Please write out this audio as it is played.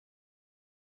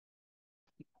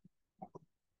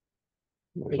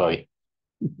Right.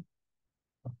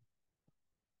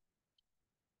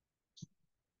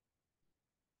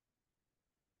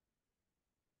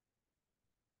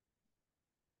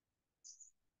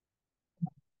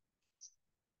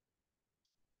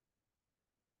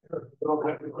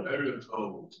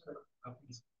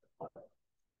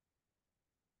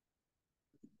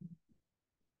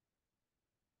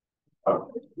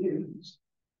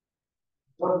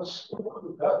 Once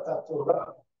we got that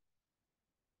Torah,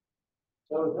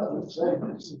 so it doesn't say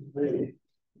this is the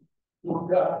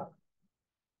Torah,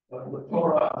 but the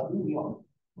Torah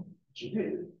she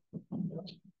did.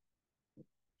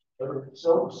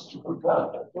 So we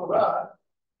got the Torah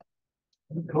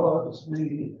because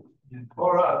the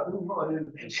Torah is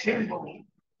a symbol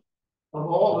of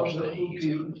all of the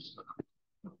issues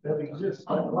that exist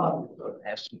in life.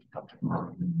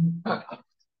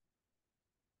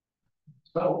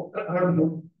 So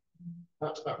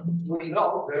we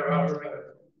know there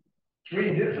are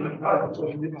three different types of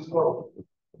mitzvot.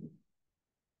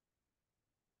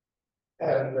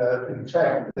 And in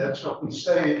fact, that's what we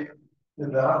say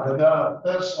in the Haggadah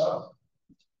Pesach.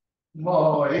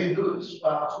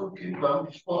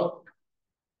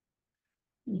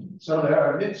 So there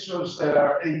are mitzvahs that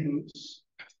are edus.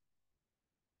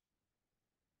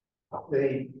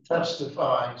 They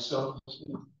testify, so to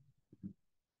speak.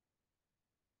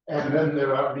 And then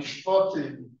there are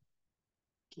mishpotim,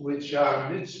 which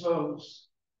are mitzvahs,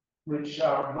 which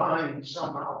our mind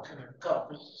somehow can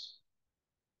encompass.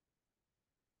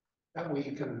 And we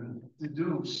can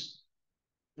deduce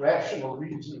rational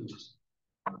reasons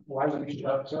why we should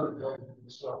observe them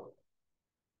and so.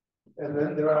 And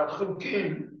then there are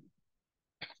chukim,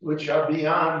 which are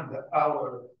beyond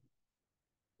our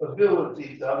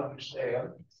ability to understand.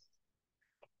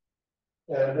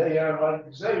 And they are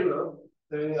like zero,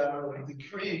 they are like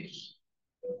decrees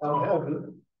of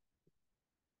heaven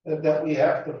that we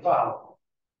have to follow.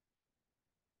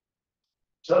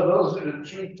 So those are the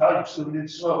three types of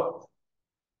mitzvot.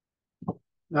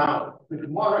 Now, the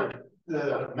Gemara,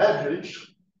 the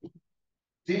Medrash,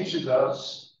 teaches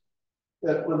us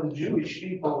that when the Jewish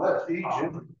people left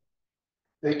Egypt,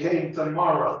 they came to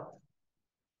Mara.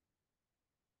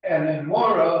 And in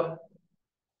Mara,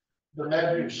 the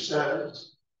Medrash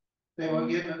says, they were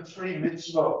given three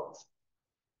mitzvot.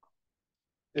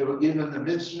 They were given the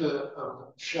mitzvah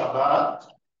of Shabbat,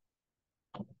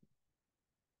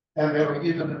 and they were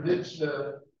given the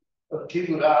mitzvah of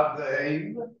Kibbutz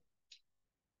Avim,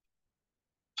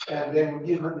 and they were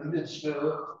given the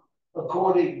mitzvah,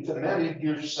 according to many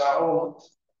Girsaot,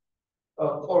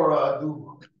 of Korah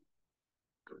Adumah.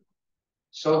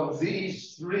 So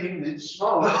these three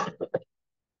mitzvot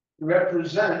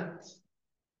represent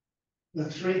the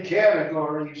three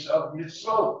categories of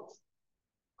mitzvot.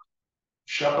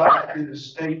 Shabbat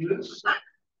is edus,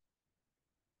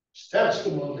 it's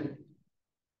testimony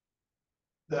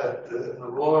that the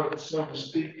Lord, so to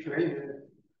speak, created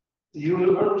the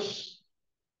universe,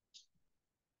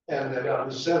 and that on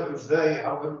the seventh day,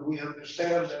 however we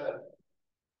understand that,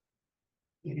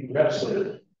 he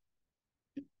rested,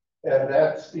 and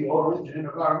that's the origin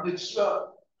of our mitzvah.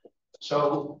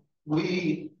 So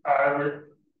we are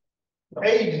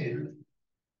aided,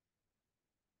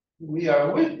 we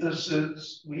are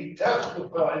witnesses, we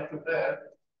testify to that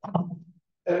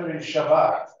every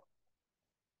Shabbat.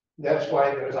 That's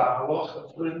why there's a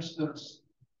halacha, for instance,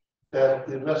 that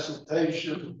the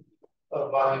recitation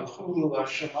of Vayichulu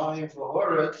Hashemayim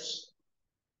V'Horetz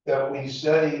that we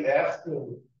say after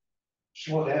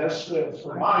Shmona Esrei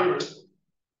for Maariv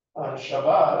on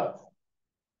Shabbat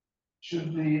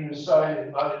should be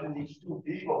recited by these two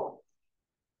people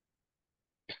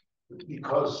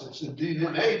because it's a din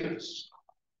in edus.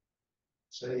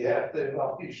 So you have to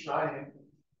Vapishnayim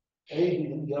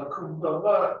Edim Yakum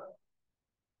Davar.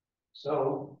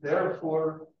 So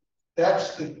therefore,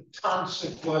 that's the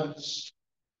consequence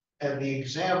and the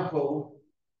example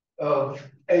of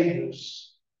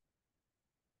edus.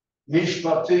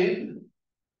 Mishpatim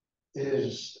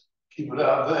is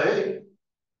Kibbutz Avim.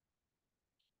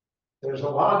 There's a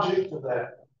logic to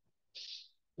that.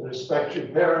 To respect your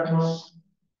parents,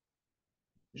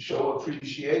 to show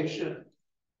appreciation,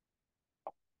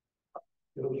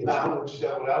 to acknowledge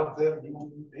that without them you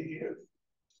wouldn't be here.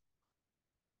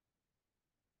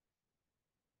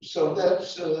 So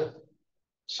that's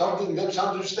something that's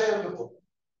understandable.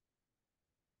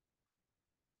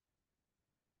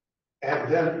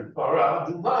 And then Parah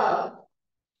Adumah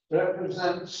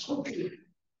represents Suki,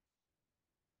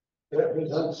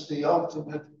 represents the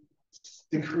ultimate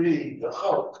decree, the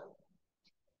Chok.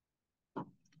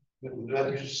 The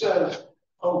Rebbe says,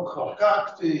 Chok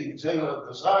Chokakti, Zela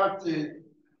Gazarti,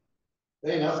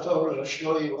 They have Torah to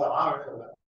show you the heart of it.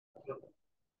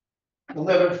 You'll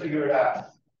never figure it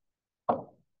out.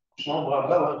 Shlomo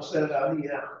Melech said,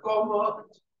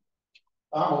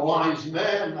 I'm a wise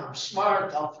man, I'm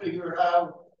smart, I'll figure it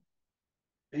out.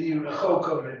 And in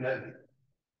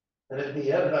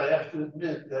the end, I have to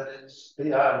admit that it's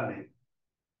beyond me.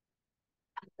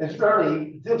 It's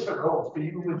very difficult for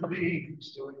human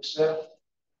beings to accept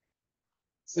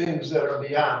things that are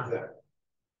beyond them.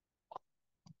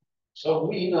 So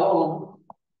we know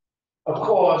a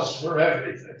cause for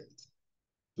everything.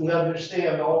 We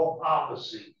understand all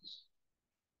policies.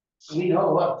 We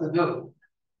know what to do.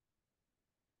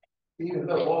 Even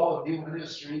though all of human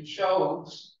history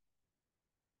shows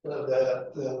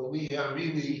that we are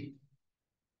really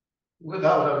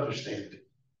without understanding.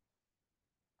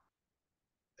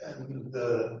 And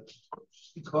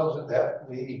because of that,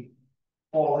 we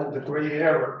fall into great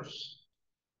errors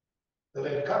that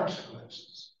have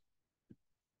consequences.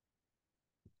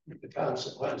 The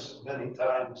consequences many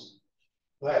times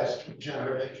last for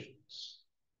generations.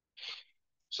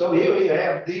 So here we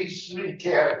have these three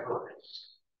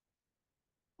categories,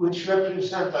 which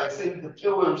represent, I think, the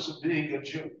pillars of being a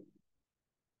Jew.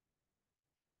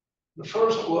 The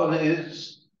first one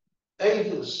is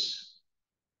Avis,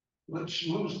 which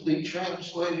loosely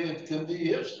translated can be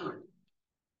history,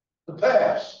 the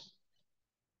past.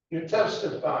 You're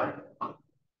testifying.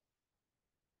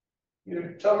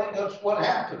 You're telling us what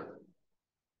happened.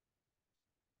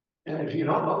 And if you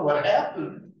don't know what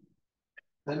happened,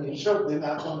 then you're certainly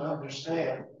not going to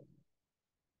understand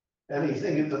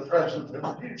anything in the present and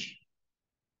the future.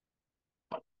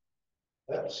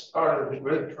 That's part of the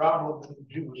great problem in the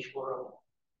Jewish world.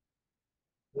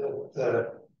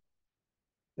 That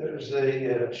there's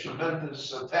a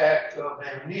tremendous attack of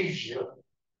amnesia,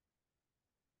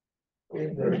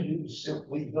 in that you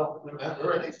simply don't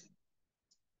remember anything.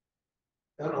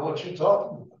 Don't know what you're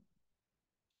talking about.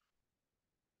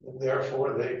 And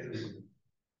therefore, they can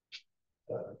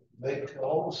make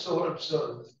all sorts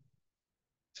of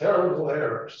terrible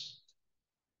errors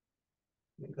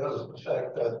because of the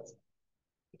fact that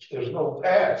there's no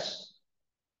past,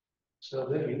 so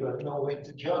then you have no way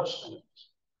to judge things.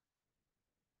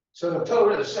 So the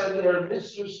Torah said there are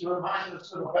mitzvahs to remind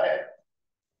us of the past.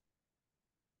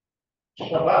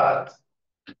 Shabbat,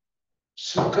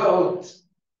 Sukkot.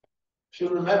 If you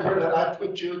remember that I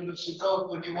put you in the Sukkot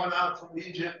when you went out from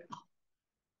Egypt,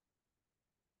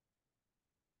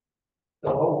 the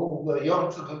whole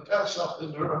Yom Tov of Pesach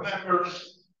is remembered.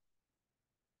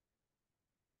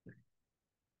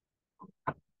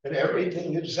 And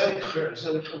everything is Zecher,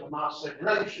 Zecher Maaseh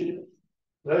Reishim,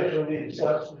 Reishim means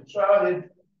tried.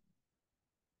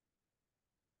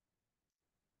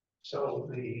 So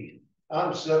the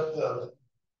concept of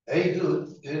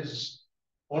Eidut is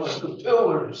one of the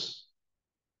pillars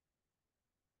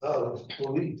of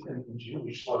belief in the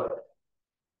Jewish life.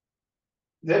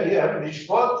 Then you have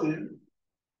Mishpatim,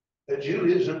 that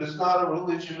Judaism is not a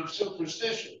religion of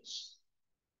superstitions.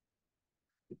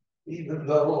 Even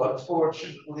though,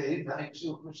 unfortunately, many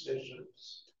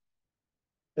superstitions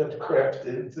have crept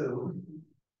into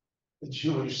the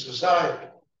Jewish society.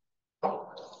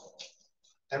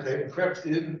 And they've crept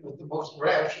in with the most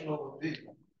rational of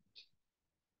people.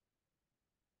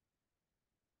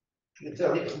 I can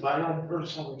tell you from my own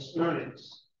personal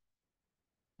experience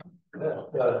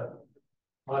that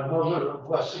my mother, of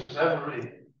blessed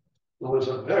memory, who was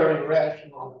a very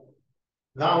rational,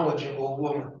 knowledgeable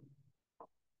woman,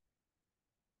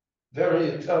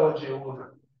 very intelligent woman.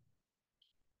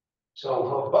 So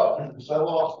her button fell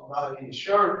off of my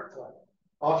shirt,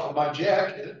 off of my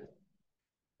jacket,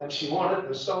 and she wanted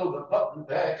to sew the button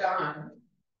back on.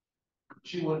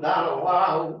 She would not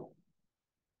allow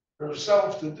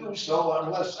herself to do so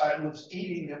unless I was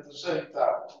eating at the same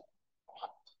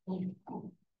time.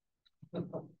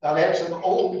 Now that's an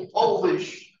old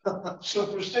Polish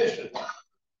superstition.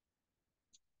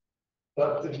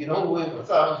 But if you don't live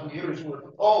 1,000 years with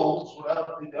the Poles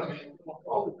without becoming a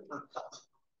Polish,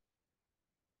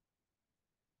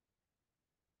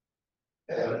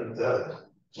 and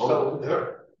so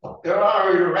there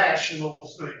are irrational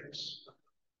things.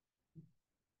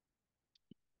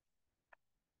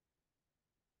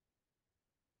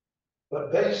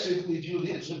 But basically,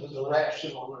 Judaism is a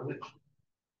rational religion.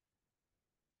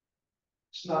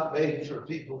 It's not made for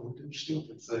people who do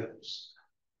stupid things.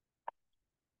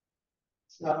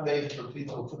 It's not made for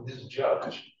people to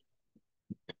misjudge.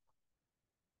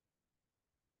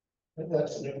 And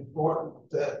that's an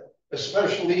important,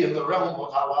 especially in the realm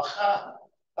of halacha.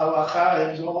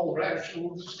 Halacha is all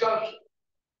rational discussion.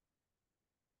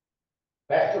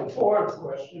 Back and forth,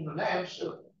 question and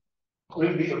answer.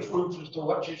 be a proof as to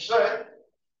what you say.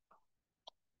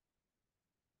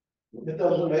 If it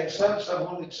doesn't make sense, I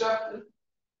won't accept it.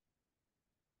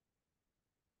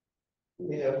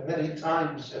 We have many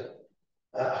times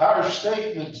harsh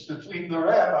statements between the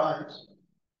rabbis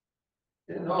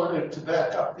in order to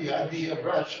back up the idea of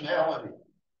rationality.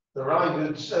 The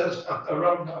Rambam says,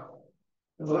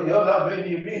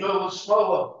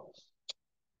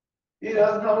 he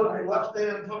doesn't know the left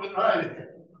hand from the right hand.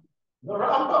 The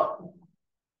Rambam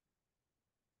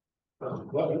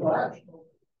wasn't rational.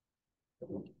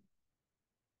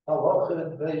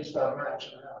 Halacha is based on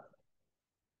rationality.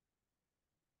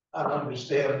 On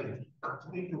understanding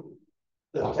completely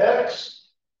the text,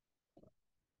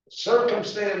 the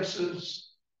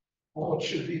circumstances, what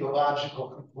should be the logical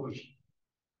conclusion.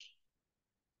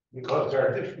 Because there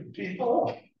are different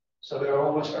people, so there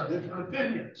always are different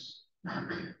opinions.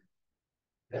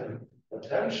 And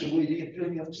potentially the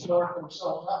opinions sort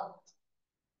themselves out.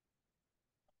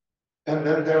 And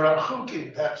then there are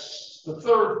chukim, that's the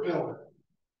third pillar.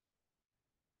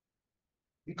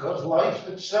 Because life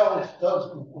itself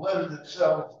doesn't lend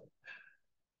itself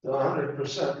to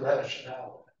 100%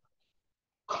 rationality.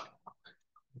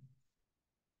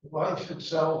 Life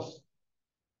itself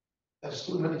has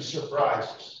too many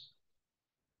surprises.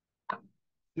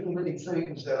 Too many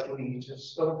things that we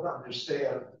just don't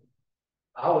understand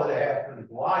how it happened,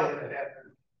 why it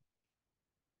happened.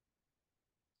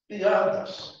 Beyond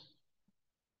us.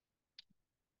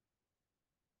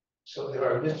 So there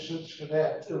are mitzvahs for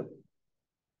that too.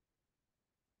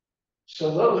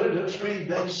 So those are the three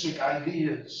basic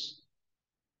ideas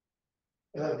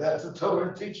that the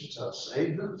Torah teaches us.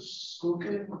 Eidos,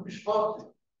 Skukim, and Mishpatim.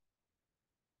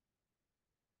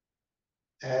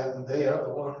 And they are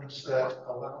the ones that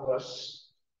allow us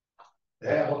to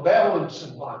have a balance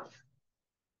in life.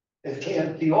 It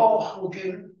can't be all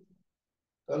Chukim,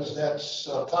 because that's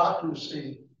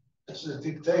autocracy, it's a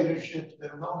dictatorship,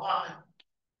 there's no mind.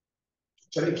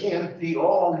 But it can't be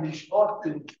all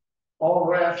Mishpatim, all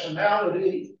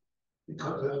rationality,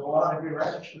 because there's a lot of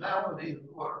irrationality in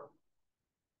the world.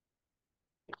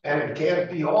 And it can't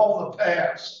be all the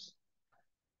past,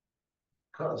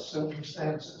 because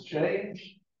circumstances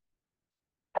change,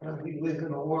 and we live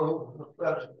in a world of the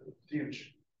present and the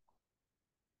future.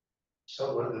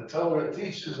 So when the Torah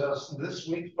teaches us in this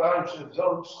week's parsha,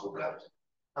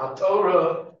 our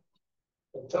Torah,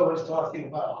 the Torah is talking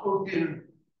about chukim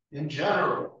in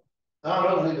general, not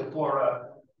only the Torah,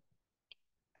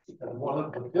 and one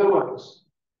of the pillars,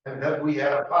 and then we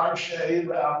have parsha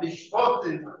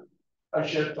mishpatim,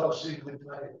 asher tosig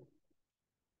l'knei.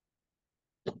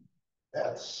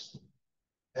 That's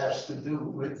has to do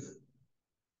with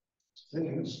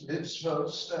things,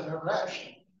 mitzvahs that are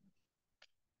rational.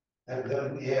 And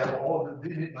then we have all the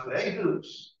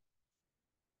eidos,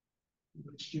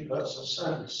 which give us a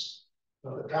sense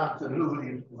of the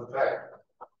continuity of the fact.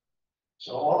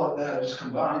 So all of that is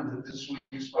combined in this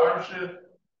week's parsha,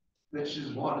 which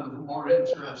is one of the more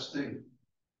interesting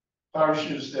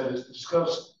parshas that is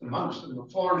discussed amongst the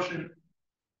Meforshim.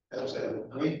 There's a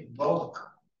great bulk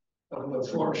of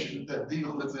Meforshim that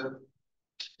deal with it,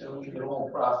 and we can all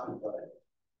profit by it.